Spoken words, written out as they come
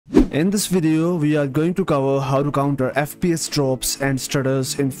In this video, we are going to cover how to counter FPS drops and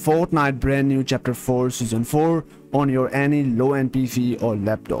stutters in Fortnite brand new Chapter 4 Season 4 on your any low-end PC or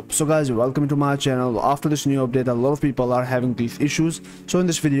laptop. So guys, welcome to my channel. After this new update, a lot of people are having these issues. So in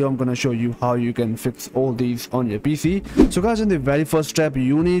this video, I'm gonna show you how you can fix all these on your PC. So guys, in the very first step,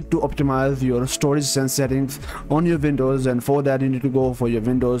 you need to optimize your storage sense settings on your Windows, and for that you need to go for your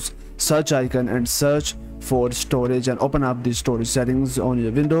Windows search icon and search for storage and open up the storage settings on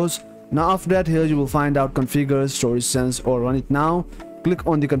your Windows. Now after that, here you will find out configure storage sense or run it now. Click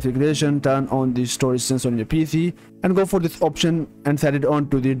on the configuration, turn on the storage sense on your PC and go for this option and set it on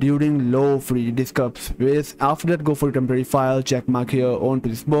to the during low free disk with. After that, go for temporary file, check mark here onto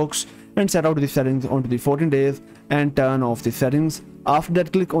this box and set out the settings onto the 14 days and turn off the settings. After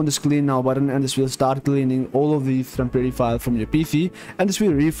that, click on this clean now button and this will start cleaning all of these temporary files from your PC, and this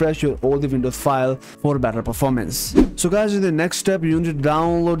will refresh your all the Windows file for better performance. So guys, in the next step, you need to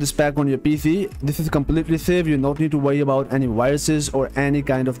download this pack on your PC. This is completely safe. You don't need to worry about any viruses or any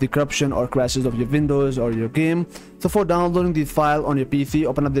kind of the corruption or crashes of your Windows or your game. So for downloading this file on your PC,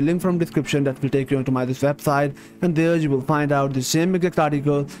 open up the link from description that will take you into this website, and there you will find out the same exact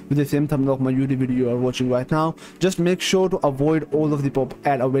article with the same thumbnail of my YouTube video you are watching right now. Just make sure to avoid all of the pop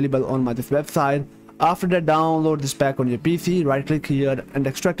ad available on this website. After that, download this pack on your PC, right click here and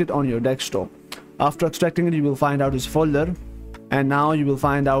extract it on your desktop. After extracting it, you will find out this folder, and now you will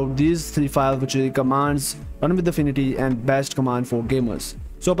find out these three files, which are the commands Run with Affinity and Best command for gamers.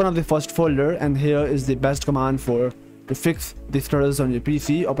 So open up the first folder, and here is the best command to fix the stutters on your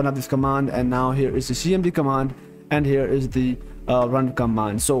PC. Open up this command, and now here is the cmd command, and here is the run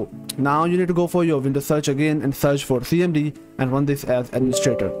command. So now you need to go for your Windows search again and search for cmd and run this as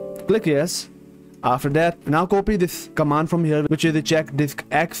administrator. Click yes. After that, now copy this command from here, which is the check disk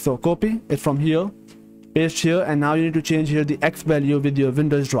X. So copy it from here, paste here, and now you need to change here the X value with your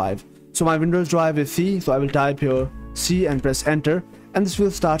Windows drive. So my Windows drive is C, so I will type here C and press enter, and this will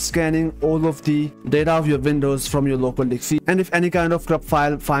start scanning all of the data of your Windows from your local disk C, and if any kind of corrupt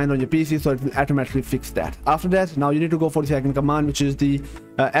file find on your PC, so it will automatically fix that. After that, now you need to go for the second command, which is the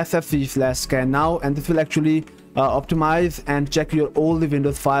sfc/scan now, and this will actually optimize and check your all the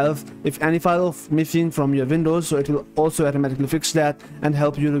Windows files. If any file missing from your Windows, so it will also automatically fix that and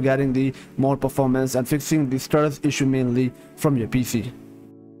help you to getting the more performance and fixing the stutters issue mainly from your PC.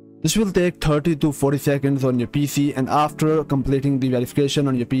 This will take 30 to 40 seconds on your PC, and after completing the verification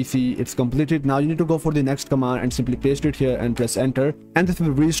on your PC, it's completed. Now you need to go for the next command and simply paste it here and press enter, and this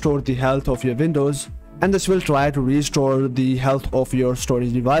will restore the health of your Windows, and this will try to restore the health of your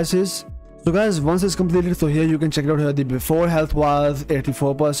storage devices. So guys, once it's completed, so here you can check it out here. The before health was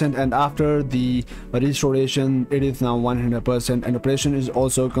 84%, and after the restoration it is now 100%, and operation is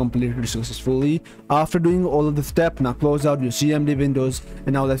also completed successfully. After doing all of the step, now close out your cmd Windows,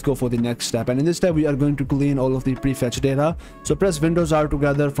 and now let's go for the next step. And in this step, we are going to clean all of the prefetch data. So press Windows R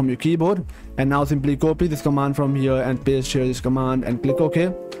together from your keyboard, and now simply copy this command from here and paste here this command and click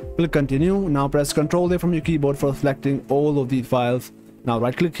OK. Click continue. Now press Ctrl A from your keyboard for selecting all of these files. Now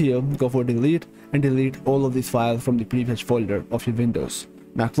right click here, go for delete, and delete all of these files from the prefetch folder of your Windows.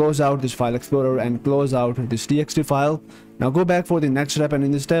 Now close out this file explorer and close out this txt file. Now go back for the next step, and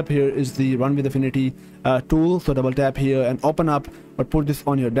in this step here is the Run with Affinity tool. So double tap here and open up or put this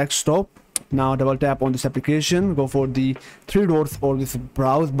on your desktop. Now double tap on this application, go for the three dots or this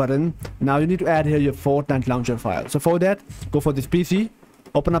browse button. Now you need to add here your Fortnite launcher file. So for that, go for this PC,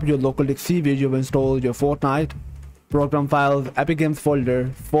 open up your local disk C where you will install your Fortnite program files, Epic Games folder,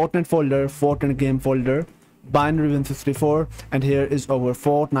 Fortnite game folder, binary win64, and here is our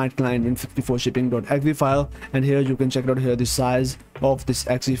Fortnite client win64 shipping.exe file, and here you can check out here the size of this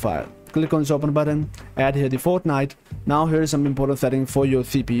exe file. Click on this open button, add here the Fortnite. Now here is some important setting for your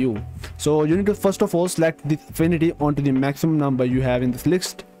CPU. So you need to first of all select the affinity onto the maximum number you have in this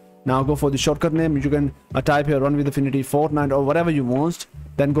list. Now go for the shortcut name. You can type here Run with Affinity Fortnite or whatever you want.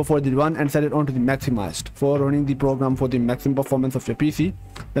 Then go for the run and set it onto the maximized for running the program for the maximum performance of your PC.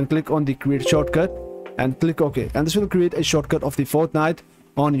 Then click on the create shortcut and click OK, and this will create a shortcut of the Fortnite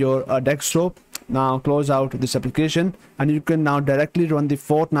on your desktop. Now close out this application, and you can now directly run the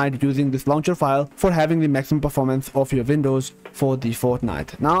Fortnite using this launcher file for having the maximum performance of your Windows for the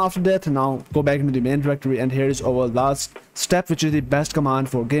Fortnite. Now after that, now go back into the main directory, and here is our last step, which is the best command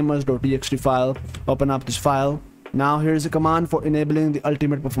for gamers.txt file. Open up this file. Now here is a command for enabling the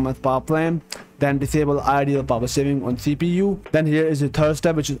ultimate performance power plan, then disable ideal power saving on CPU. Then here is the third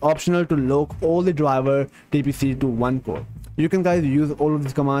step, which is optional to lock all the driver TPC to 1 core. You can guys use all of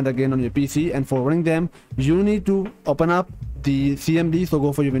this command again on your PC, and for running them you need to open up the cmd. So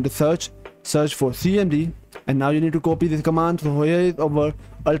go for your Windows search for cmd, and now you need to copy this command. So here is our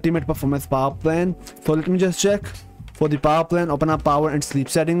ultimate performance power plan. So let me just check. For the power plan, open up power and sleep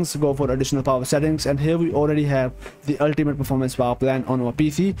settings, go for additional power settings, and here we already have the ultimate performance power plan on our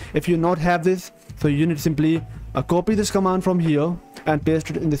PC. If you not have this, so you need to simply copy this command from here and paste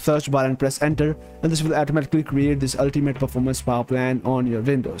it in the search bar and press enter, and this will automatically create this ultimate performance power plan on your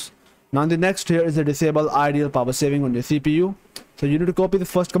Windows. Now the next here is the disable ideal power saving on your CPU. So you need to copy the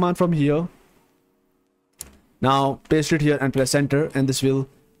first command from here, now paste it here and press enter, and this will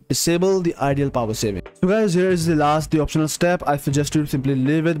disable the ideal power saving. So guys, here is the optional step. I suggest you simply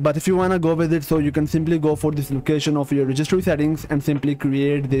leave it, but if you want to go with it, so you can simply go for this location of your registry settings and simply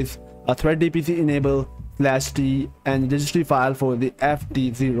create this thread dpc enable /t and registry file for the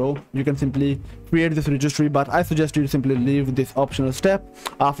ft0. You can simply create this registry, but I suggest you to simply leave this optional step.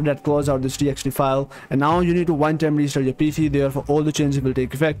 After that, close out this txt file, and now you need to one time restart your PC. Therefore all the changes will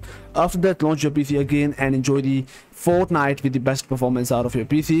take effect. After that, launch your PC again and enjoy the Fortnite with the best performance out of your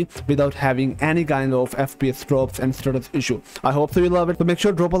PC without having any kind of FPS drops and stutters issue. I hope so you love it. So make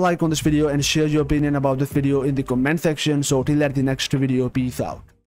sure to drop a like on this video and share your opinion about this video in the comment section. So till at the next video, peace out.